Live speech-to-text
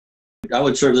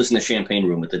would serve this in the champagne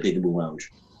room at the Peekaboo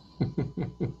Lounge.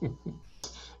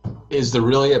 Is there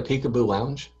really a Peekaboo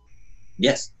Lounge?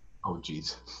 Yes. Oh,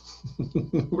 geez.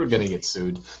 We're going to get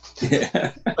sued.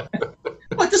 Yeah.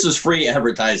 But this is free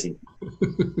advertising.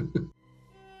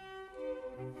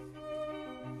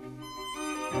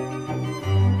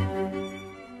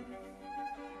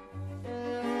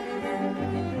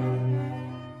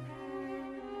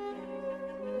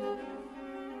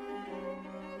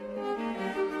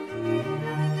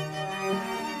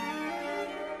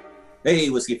 Hey,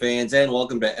 whiskey fans, and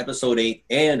welcome to episode 8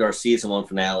 and our season 1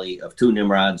 finale of Two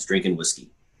Nimrods Drinking Whiskey.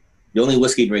 The only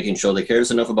whiskey drinking show that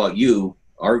cares enough about you,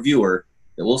 our viewer,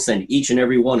 that will send each and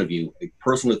every one of you a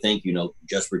personal thank you note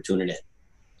just for tuning in.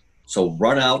 So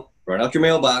run out your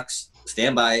mailbox,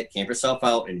 stand by it, camp yourself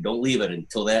out, and don't leave it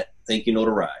until that thank you note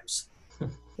arrives. In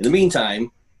the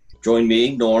meantime, join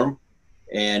me, Norm,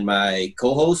 and my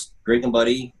co-host, drinking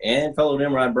buddy, and fellow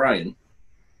Nimrod, Brian.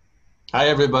 Hi,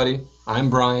 everybody. I'm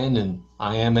Brian, and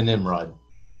I am a Nimrod.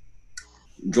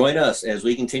 Join us as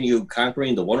we continue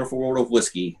conquering the wonderful world of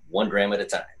whiskey, 1 gram at a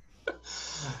time.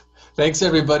 Thanks,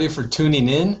 everybody, for tuning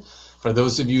in. For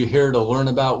those of you here to learn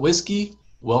about whiskey,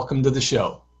 welcome to the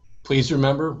show. Please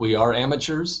remember, we are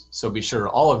amateurs, so be sure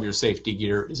all of your safety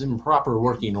gear is in proper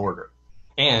working order.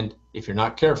 And if you're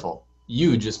not careful,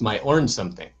 you just might learn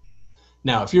something.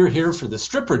 Now, if you're here for the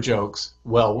stripper jokes,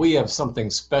 well, we have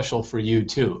something special for you,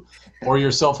 too. Pour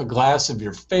yourself a glass of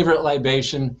your favorite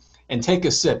libation and take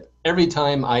a sip every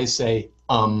time I say,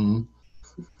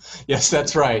 Yes,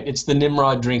 that's right. It's the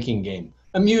Nimrod drinking game.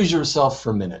 Amuse yourself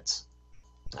for minutes.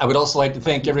 I would also like to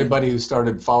thank everybody who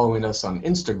started following us on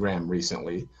Instagram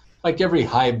recently. Like every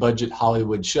high-budget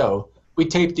Hollywood show, we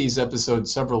tape these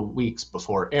episodes several weeks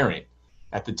before airing.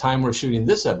 At the time we're shooting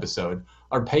this episode,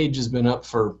 our page has been up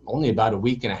for only about a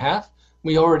week and a half.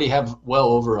 We already have well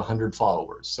over 100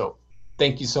 followers. So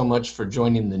thank you so much for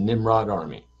joining the Nimrod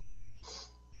Army.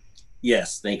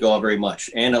 Yes, thank you all very much.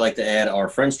 And I'd like to add our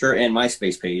Friendster and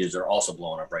MySpace pages are also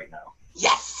blowing up right now.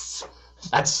 Yes!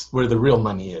 That's where the real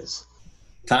money is.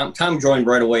 Tom joined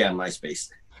right away on MySpace.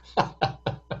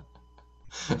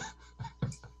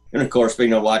 And of course,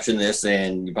 watching this,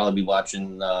 and you'll probably be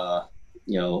watching,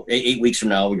 8 weeks from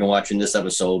now, we're watching this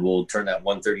episode. We'll turn that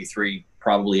 133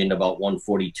 probably into about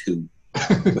 142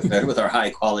 with our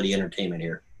high quality entertainment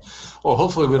here. Well,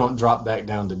 hopefully we don't drop back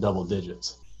down to double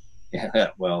digits. Yeah,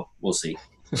 well, we'll see.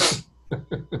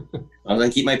 I'm going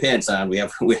to keep my pants on.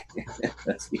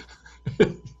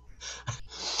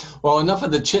 Well, enough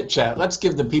of the chit chat. Let's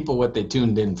give the people what they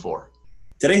tuned in for.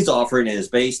 Today's offering is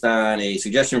based on a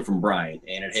suggestion from Brian,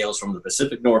 and it hails from the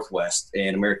Pacific Northwest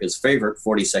and America's favorite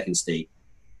 42nd state,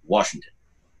 Washington.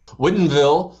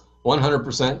 Woodinville,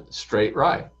 100% straight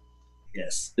rye.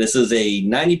 Yes, this is a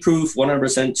 90 proof,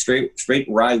 100% straight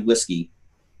rye whiskey.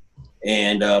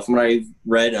 And from what I've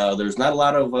read, there's not a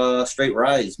lot of straight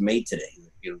ryes made today.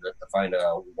 To find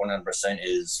 100%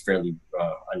 is fairly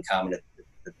uncommon at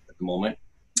the moment.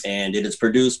 And it is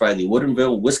produced by the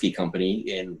Woodinville Whiskey Company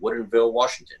in Woodinville,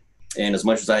 Washington. And as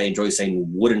much as I enjoy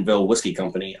saying Woodinville Whiskey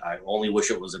Company, I only wish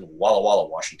it was in Walla Walla,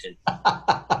 Washington.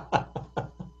 And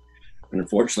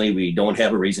unfortunately, we don't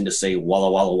have a reason to say Walla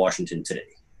Walla, Washington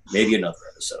today. Maybe another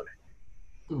episode.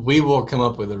 We will come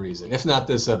up with a reason. If not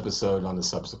this episode, on the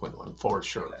subsequent one, for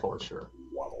sure. Walla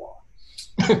Walla.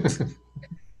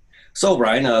 So,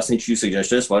 Brian, since you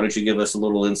suggested this, why don't you give us a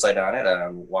little insight on it,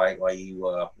 on why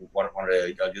you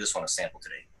wanted to do this one a sample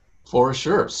today? For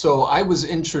sure. So I was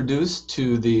introduced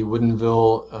to the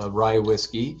Woodinville rye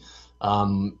whiskey,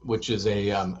 which is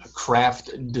a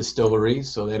craft distillery,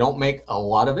 so they don't make a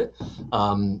lot of it.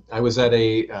 I was at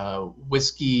a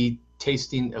whiskey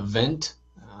tasting event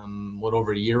a little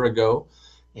over a year ago,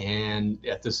 and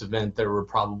at this event there were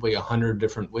probably 100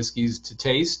 different whiskeys to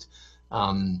taste.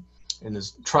 And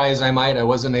as try as I might, I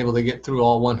wasn't able to get through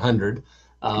all 100,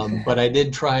 but I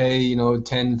did try,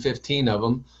 10, 15 of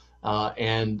them.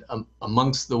 And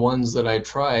amongst the ones that I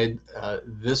tried,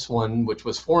 this one, which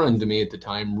was foreign to me at the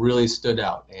time, really stood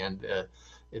out. And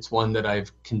it's one that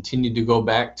I've continued to go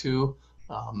back to.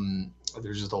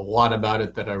 There's just a lot about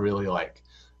it that I really like.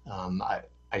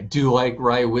 I do like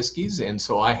rye whiskeys, and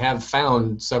so I have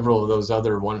found several of those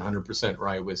other 100%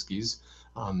 rye whiskeys.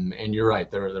 And you're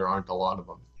right, there aren't a lot of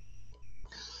them.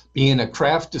 Being a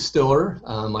craft distiller,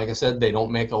 like I said, they don't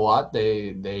make a lot.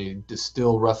 They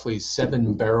distill roughly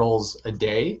 7 barrels a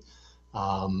day,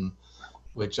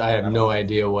 which I have no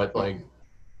idea what like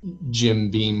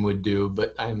Jim Beam would do,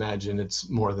 but I imagine it's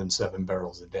more than 7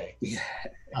 barrels a day. Yeah.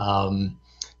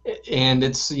 And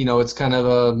it's, it's kind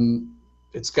of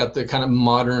It's got the kind of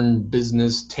modern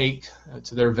business take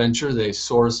to their venture. They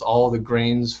source all the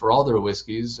grains for all their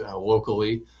whiskeys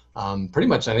locally, pretty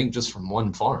much, I think, just from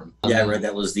one farm. Yeah, I read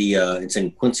that was it's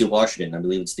in Quincy, Washington. I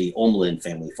believe it's the Omelin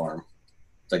family farm.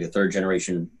 It's like a third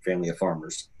generation family of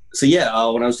farmers. So yeah,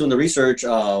 when I was doing the research,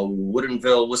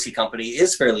 Woodinville Whiskey Company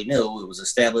is fairly new. It was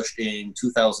established in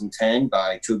 2010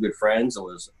 by two good friends. It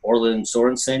was Orland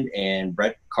Sorensen and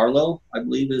Brett Carlo, I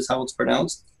believe is how it's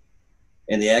pronounced.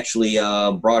 And they actually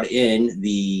brought in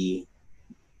the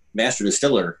master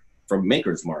distiller from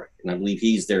Maker's Mark, and I believe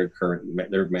he's their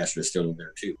master distiller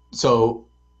there too. So,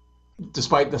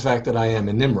 despite the fact that I am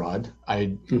a Nimrod, I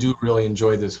do really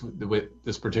enjoy this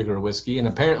particular whiskey, and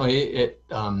apparently it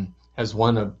has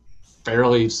won a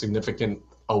fairly significant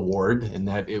award in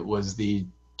that it was the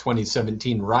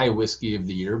 2017 Rye Whiskey of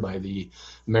the Year by the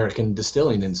American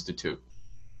Distilling Institute.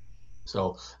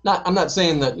 So, I'm not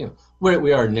saying that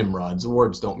we are Nimrods.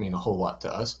 Awards don't mean a whole lot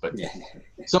to us, but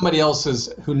somebody else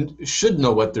who should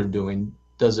know what they're doing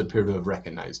does appear to have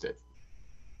recognized it.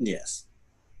 Yes,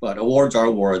 but awards are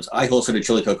awards. I hosted a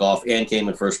chili cook-off and came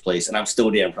in first place, and I'm still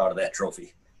damn proud of that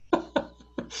trophy.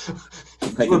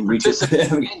 You were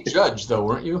participating and judge, though,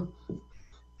 weren't you?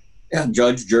 Yeah,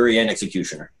 judge, jury, and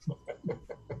executioner.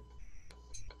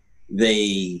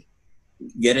 They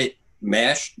get it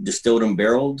mashed, distilled, and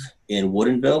barreled in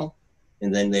Woodinville,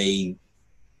 and then they,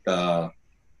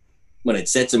 when it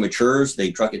sets and matures, they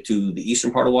truck it to the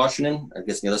eastern part of Washington, I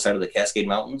guess the other side of the Cascade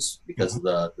Mountains, because of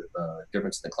the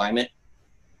difference in the climate.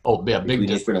 Oh, yeah, big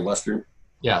difference. Eastern and western.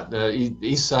 Yeah, the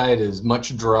east side is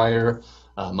much drier,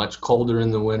 much colder in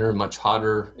the winter, much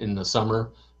hotter in the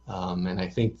summer, and I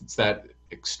think it's that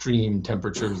extreme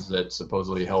temperatures that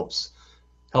supposedly helps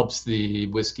the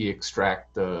whiskey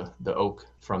extract the oak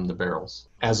from the barrels.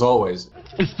 As always,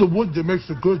 it's the wood that makes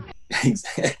it good.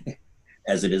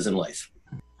 As it is in life.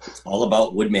 It's all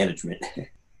about wood management.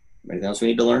 Anything else we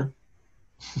need to learn?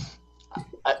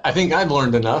 I think I've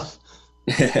learned enough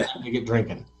to get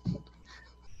drinking.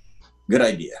 Good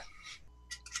idea.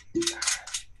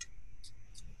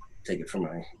 Take it from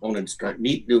I'm going to start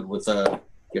neat dude with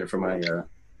get it from my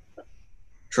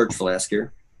church flask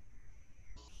here.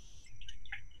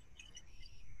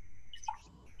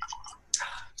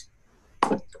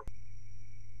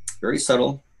 Very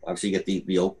subtle. Obviously, you get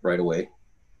the oak right away.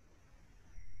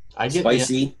 I get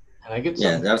spicy. And I get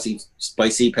some, obviously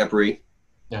spicy, peppery.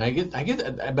 And I get,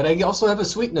 but I also have a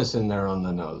sweetness in there on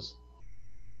the nose.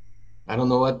 I don't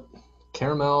know what,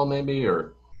 caramel maybe,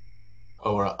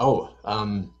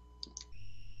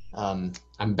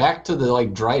 I'm back to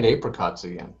the dried apricots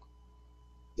again.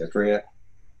 That's where you're at.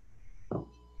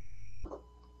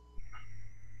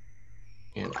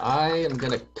 And I am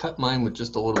going to cut mine with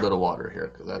just a little bit of water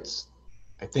here because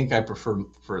I think I prefer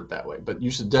it that way. But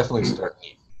you should definitely start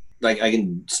neat. I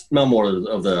can smell more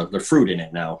of the fruit in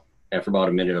it now after about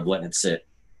a minute of letting it sit.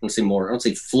 I don't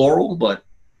say floral, but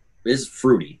it is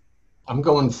fruity. I'm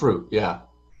going fruit, yeah.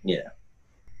 Yeah.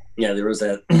 Yeah, there was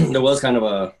kind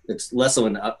of it's less of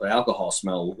an alcohol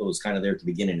smell. It was kind of there at the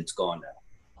beginning. It's gone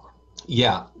now.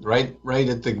 Yeah, right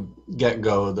at the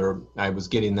get-go, I was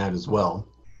getting that as well.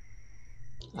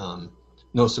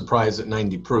 No surprise at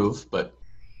 90 proof, but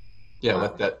yeah,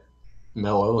 let that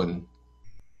mellow. And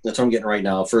that's what I'm getting right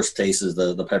now. First taste is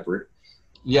the pepper.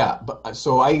 Yeah, but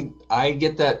so I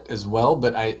get that as well,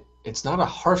 but it's not a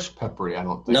harsh peppery, I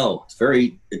don't think. No, it's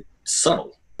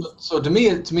subtle. So to me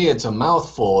it's a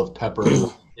mouthful of pepper.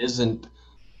 It isn't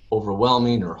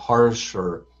overwhelming or harsh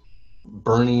or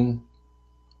burning.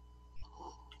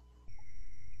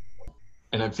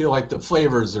 And I feel like the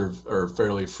flavors are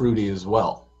fairly fruity as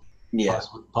well. Yeah.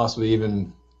 Possibly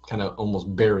even kind of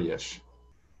almost berryish.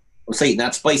 I'll say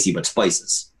not spicy, but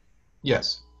spices.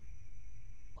 Yes.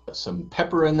 Some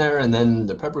pepper in there, and then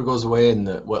the pepper goes away, and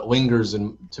what lingers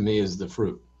to me is the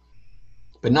fruit.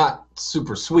 But not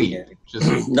super sweet. Yeah.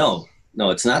 Just No,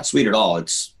 it's not sweet at all.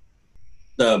 It's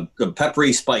the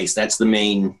peppery spice. That's the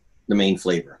main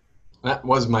flavor. That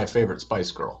was my favorite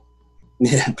Spice Girl.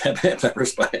 Yeah, pepper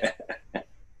spice.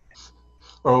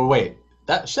 Oh wait,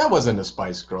 that wasn't a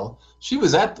Spice Girl. She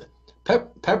was at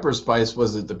Pepper Spice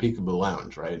was at the Peekaboo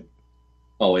Lounge, right?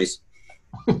 Always.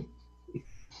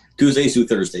 Tuesdays through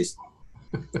Thursdays.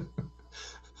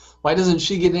 Why doesn't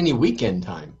she get any weekend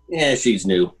time? Yeah, she's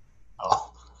new.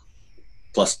 Oh.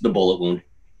 Plus the bullet wound.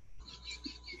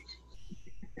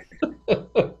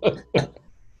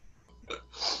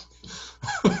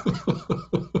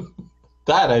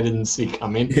 That I didn't see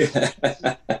coming.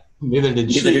 Neither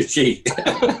did she.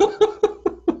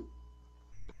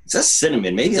 It's just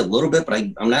cinnamon, maybe a little bit, but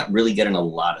I'm not really getting a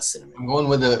lot of cinnamon. I'm going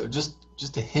with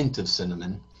just a hint of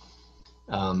cinnamon.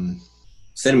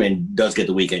 Cinnamon does get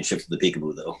the weekend shift to the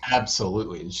Peekaboo, though.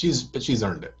 Absolutely. She's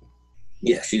earned it.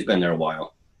 Yeah, she's been there a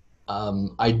while.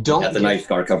 I don't got the knife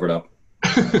scar covered up.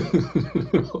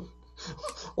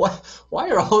 Why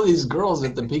are all these girls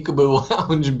at the Peekaboo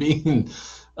Lounge being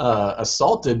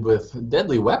assaulted with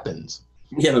deadly weapons?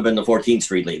 You haven't been to 14th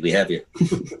Street lately, have you?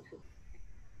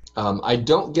 I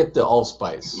don't get the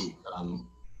allspice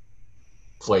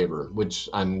flavor, which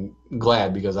I'm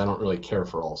glad because I don't really care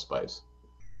for allspice.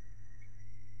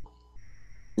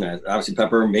 Obviously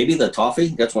pepper, maybe the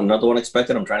toffee. That's another one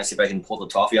expected. I'm trying to see if I can pull the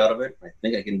toffee out of it. I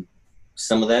think I can.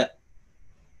 Some of that.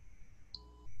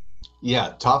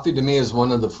 Yeah, toffee to me is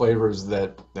one of the flavors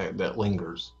that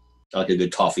lingers. I like a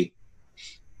good toffee.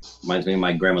 Reminds me of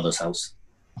my grandmother's house.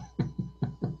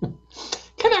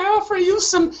 Can I offer you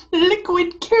some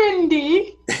liquid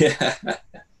candy?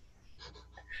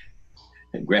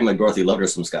 Grandma Dorothy loved her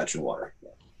some scotch and water.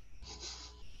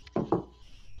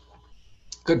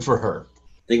 Good for her.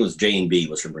 I think it was J&B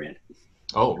was her brand.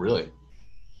 Oh, really?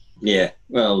 Yeah.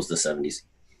 Well, it was the 70s.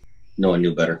 No one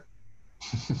knew better.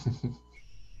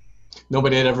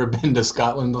 Nobody had ever been to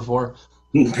Scotland before?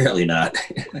 Apparently not.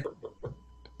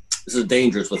 This is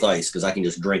dangerous with ice because I can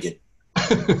just drink it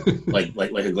like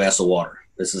a glass of water.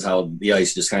 This is how the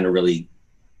ice just kind of really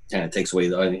kind of takes away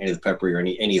any of the peppery or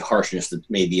any harshness that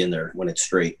may be in there when it's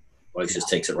straight. Ice just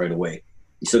takes it right away.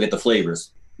 You still get the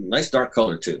flavors. Nice dark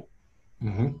color too.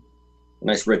 Mm-hmm.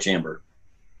 Nice rich amber.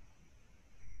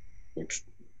 Which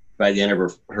by the end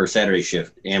of her Saturday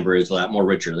shift, amber is a lot more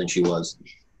richer than she was.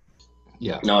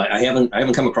 Yeah. No, I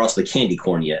haven't come across the candy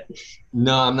corn yet.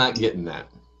 No, I'm not getting that.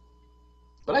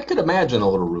 But I could imagine a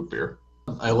little root beer.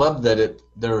 I love that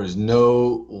there is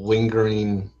no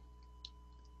lingering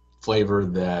flavor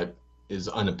that is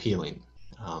unappealing.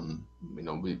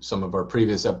 Some of our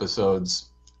previous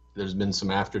episodes, there's been some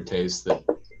aftertastes that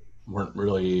weren't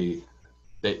really,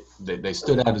 they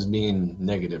stood out as being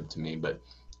negative to me, but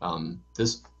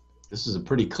this is a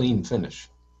pretty clean finish.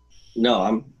 No,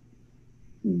 I'm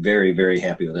very, very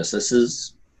happy with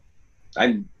this.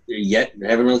 I haven't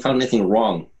really found anything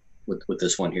wrong with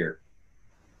this one here.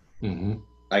 Mm-hmm.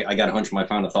 I got a hunch my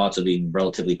final thoughts would be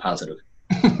relatively positive.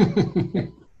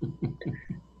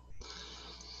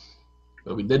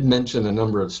 But we did mention a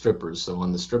number of strippers, so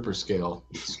on the stripper scale,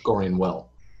 it's scoring well.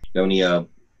 You have any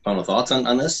final thoughts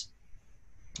on this?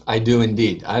 I do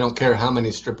indeed. I don't care how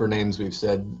many stripper names we've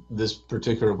said, this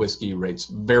particular whiskey rates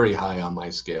very high on my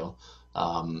scale.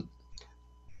 I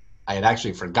had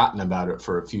actually forgotten about it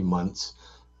for a few months,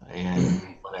 and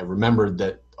when I remembered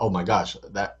that, oh my gosh,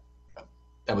 that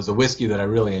was a whiskey that I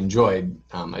really enjoyed,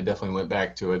 I definitely went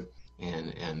back to it,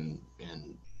 and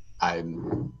I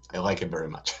like it very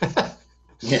much.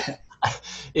 Yeah,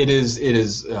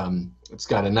 it's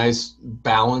got a nice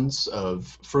balance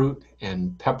of fruit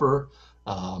and pepper,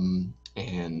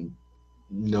 and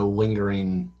no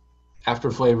lingering after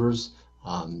flavors.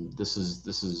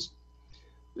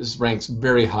 This ranks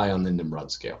very high on the Nimrod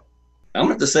scale. I'm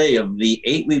going to say of the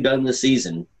 8 we've done this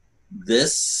season,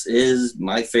 this is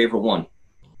my favorite one.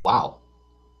 Wow,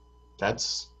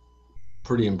 that's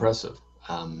pretty impressive.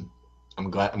 I'm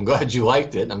glad you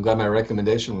liked it. I'm glad my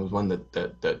recommendation was one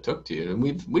that took to you. And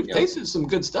we've tasted some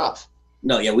good stuff.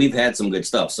 No, yeah, we've had some good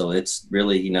stuff. So it's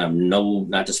really,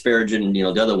 not disparaging, the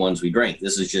other ones we drank.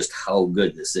 This is just how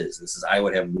good this is. I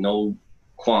would have no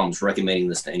qualms recommending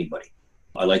this to anybody.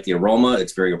 I like the aroma.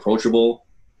 It's very approachable.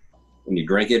 When you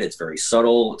drink it, it's very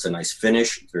subtle. It's a nice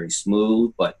finish. It's very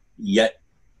smooth, but yet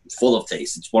full of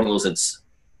taste. It's one of those that's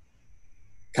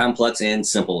complex and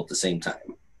simple at the same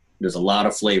time. There's a lot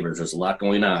of flavors. There's a lot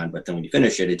going on, but then when you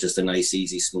finish it, it's just a nice,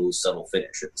 easy, smooth, subtle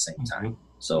finish at the same time.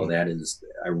 So that is,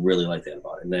 I really like that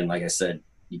about it. And then, like I said,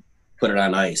 you put it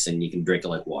on ice and you can drink it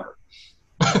like water.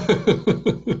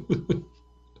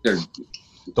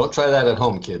 Don't try that at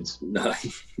home, kids.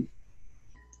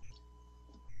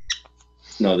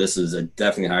 No, this is a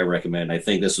definitely high recommend. I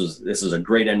think this is a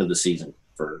great end of the season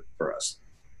for us.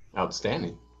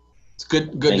 Outstanding. It's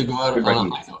good to go out on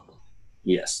a high note.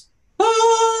 Yes.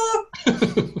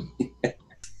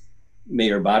 May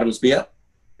your bottoms be up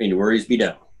and your worries be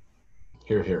down.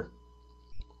 Hear, hear.